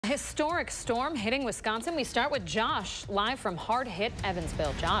Historic storm hitting Wisconsin. We start with Josh, live from hard-hit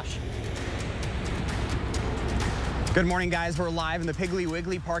Evansville. Josh. Good morning, guys. We're live in the Piggly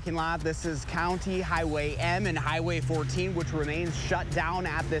Wiggly parking lot. This is County Highway M and Highway 14, which remains shut down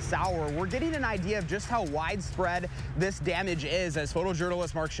at this hour. We're getting an idea of just how widespread this damage is. As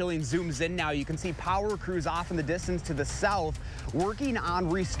photojournalist Mark Schilling zooms in now, you can see power crews off in the distance to the south working on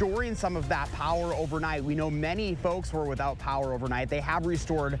restoring some of that power overnight. We know many folks were without power overnight. They have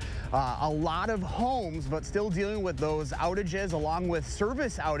restored a lot of homes, but still dealing with those outages along with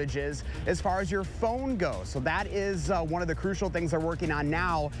service outages as far as your phone goes. So that is one of the crucial things they're working on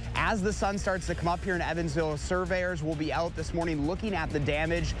now. As the sun starts to come up here in Evansville, surveyors will be out this morning looking at the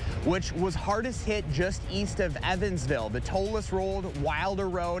damage, which was hardest hit just east of Evansville. The Tollis Road, Wilder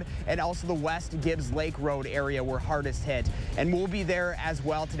Road, and also the West Gibbs Lake Road area were hardest hit. And we'll be there as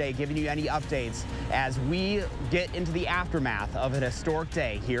well today, giving you any updates as we get into the aftermath of an historic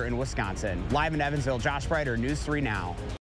day here in Wisconsin. Live in Evansville, Josh Breiter, News 3 Now.